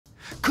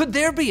Could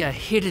there be a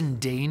hidden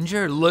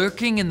danger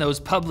lurking in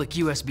those public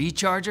USB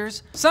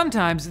chargers?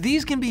 Sometimes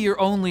these can be your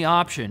only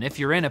option if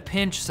you're in a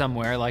pinch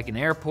somewhere like an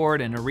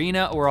airport, an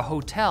arena, or a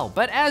hotel.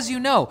 But as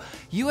you know,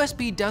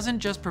 USB doesn't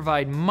just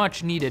provide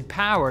much needed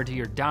power to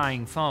your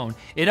dying phone,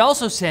 it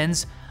also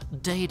sends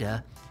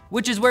data,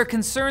 which is where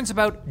concerns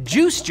about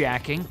juice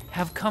jacking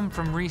have come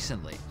from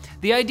recently.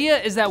 The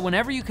idea is that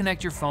whenever you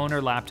connect your phone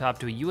or laptop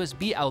to a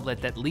USB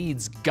outlet that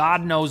leads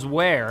God knows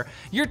where,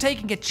 you're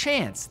taking a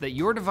chance that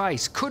your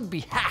device could be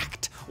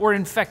hacked or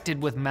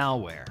infected with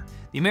malware.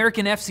 The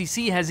American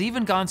FCC has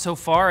even gone so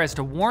far as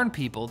to warn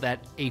people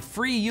that a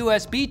free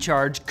USB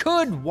charge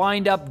could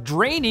wind up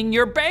draining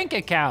your bank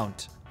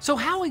account. So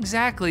how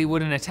exactly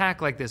would an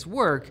attack like this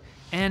work,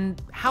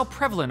 and how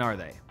prevalent are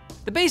they?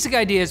 The basic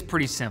idea is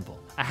pretty simple.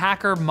 A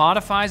hacker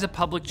modifies a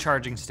public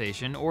charging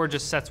station or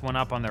just sets one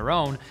up on their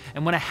own,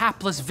 and when a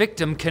hapless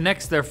victim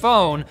connects their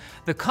phone,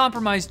 the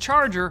compromised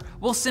charger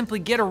will simply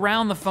get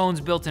around the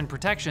phone's built-in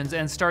protections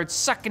and start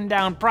sucking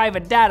down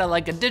private data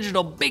like a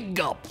digital big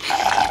gulp.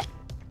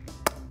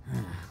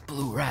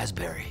 Blue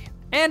raspberry.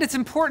 And it's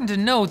important to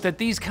note that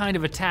these kind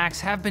of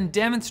attacks have been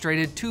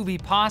demonstrated to be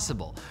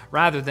possible,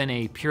 rather than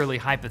a purely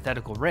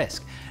hypothetical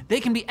risk. They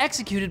can be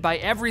executed by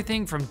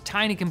everything from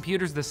tiny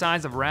computers the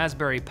size of a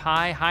Raspberry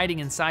Pi hiding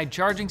inside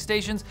charging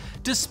stations,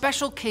 to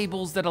special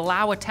cables that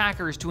allow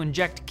attackers to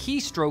inject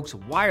keystrokes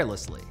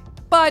wirelessly.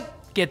 But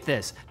get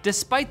this,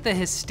 despite the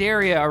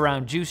hysteria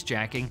around juice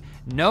jacking,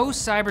 no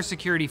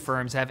cybersecurity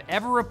firms have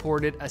ever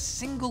reported a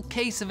single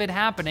case of it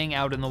happening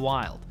out in the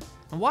wild.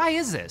 Why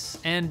is this?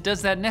 And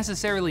does that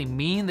necessarily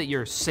mean that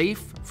you're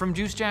safe from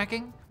juice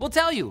jacking? We'll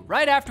tell you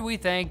right after we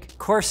thank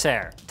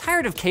Corsair.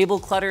 Tired of cable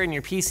clutter in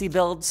your PC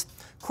builds?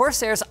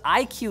 Corsair's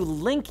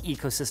IQLink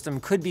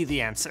ecosystem could be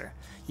the answer.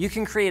 You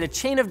can create a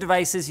chain of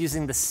devices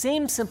using the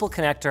same simple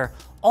connector,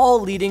 all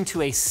leading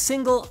to a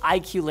single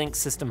IQLink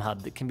system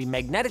hub that can be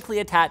magnetically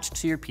attached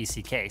to your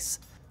PC case.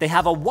 They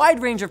have a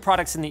wide range of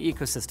products in the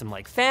ecosystem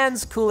like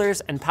fans,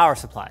 coolers, and power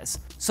supplies.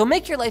 So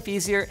make your life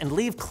easier and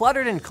leave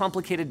cluttered and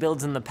complicated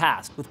builds in the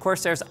past with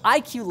Corsair's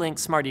IQLink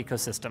smart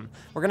ecosystem.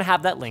 We're gonna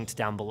have that linked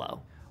down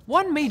below.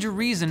 One major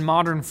reason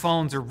modern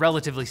phones are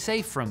relatively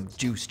safe from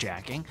juice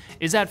jacking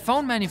is that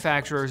phone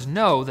manufacturers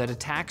know that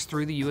attacks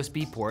through the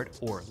USB port,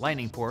 or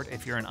Lightning port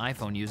if you're an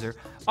iPhone user,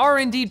 are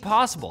indeed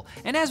possible.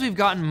 And as we've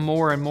gotten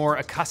more and more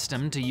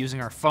accustomed to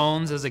using our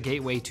phones as a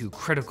gateway to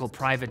critical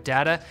private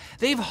data,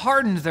 they've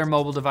hardened their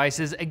mobile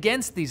devices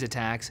against these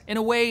attacks in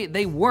a way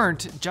they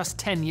weren't just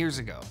 10 years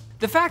ago.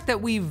 The fact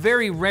that we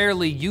very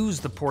rarely use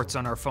the ports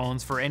on our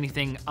phones for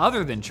anything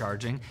other than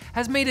charging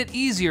has made it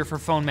easier for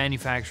phone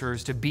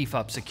manufacturers to beef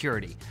up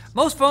security.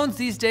 Most phones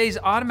these days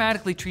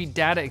automatically treat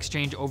data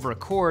exchange over a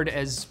cord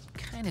as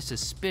kinda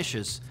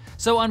suspicious.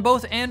 So on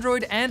both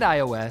Android and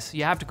iOS,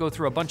 you have to go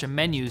through a bunch of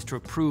menus to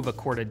approve a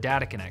corded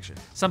data connection,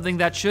 something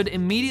that should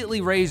immediately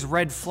raise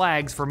red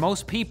flags for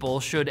most people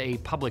should a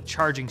public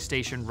charging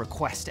station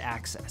request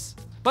access.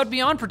 But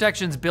beyond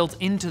protections built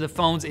into the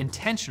phones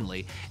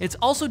intentionally, it's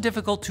also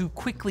difficult to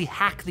quickly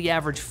hack the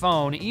average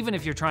phone, even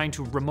if you're trying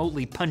to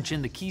remotely punch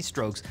in the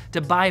keystrokes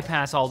to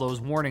bypass all those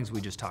warnings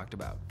we just talked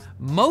about.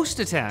 Most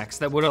attacks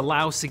that would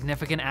allow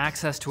significant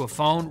access to a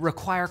phone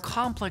require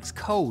complex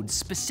code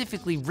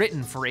specifically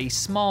written for a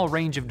small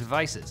range of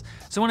devices.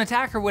 So an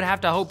attacker would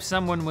have to hope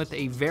someone with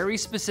a very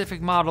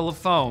specific model of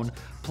phone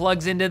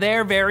plugs into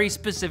their very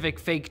specific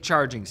fake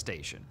charging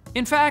station.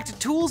 In fact,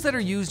 tools that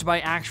are used by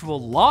actual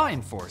law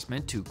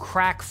enforcement to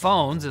crack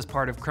phones as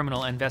part of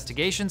criminal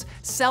investigations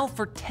sell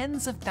for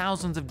tens of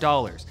thousands of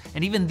dollars,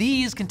 and even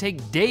these can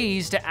take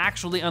days to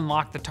actually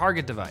unlock the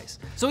target device.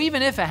 So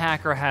even if a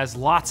hacker has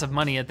lots of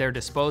money at their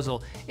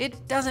disposal,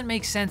 it doesn't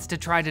make sense to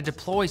try to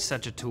deploy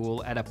such a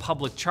tool at a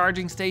public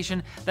charging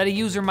station that a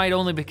user might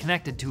only be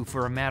connected to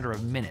for a matter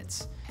of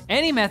minutes.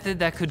 Any method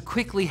that could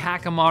quickly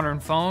hack a modern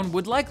phone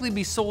would likely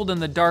be sold in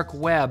the dark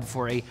web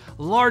for a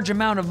large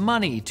amount of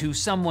money to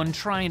someone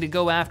trying to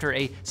go after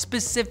a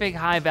specific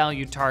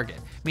high-value target,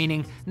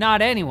 meaning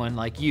not anyone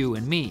like you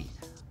and me.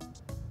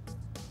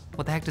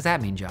 What the heck does that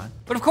mean, John?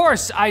 But of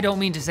course, I don't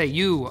mean to say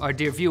you, our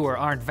dear viewer,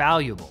 aren't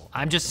valuable.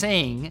 I'm just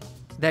saying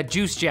that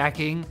juice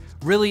jacking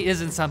really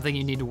isn't something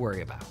you need to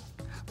worry about.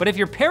 But if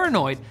you're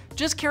paranoid,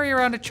 just carry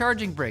around a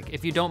charging brick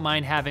if you don't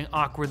mind having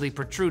awkwardly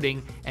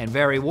protruding and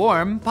very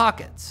warm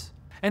pockets.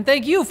 And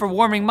thank you for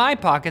warming my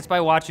pockets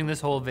by watching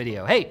this whole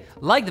video. Hey,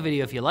 like the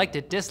video if you liked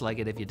it, dislike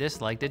it if you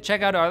disliked it,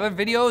 check out our other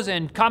videos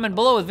and comment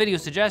below with video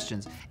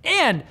suggestions.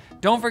 And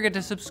don't forget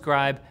to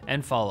subscribe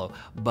and follow,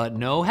 but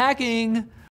no hacking.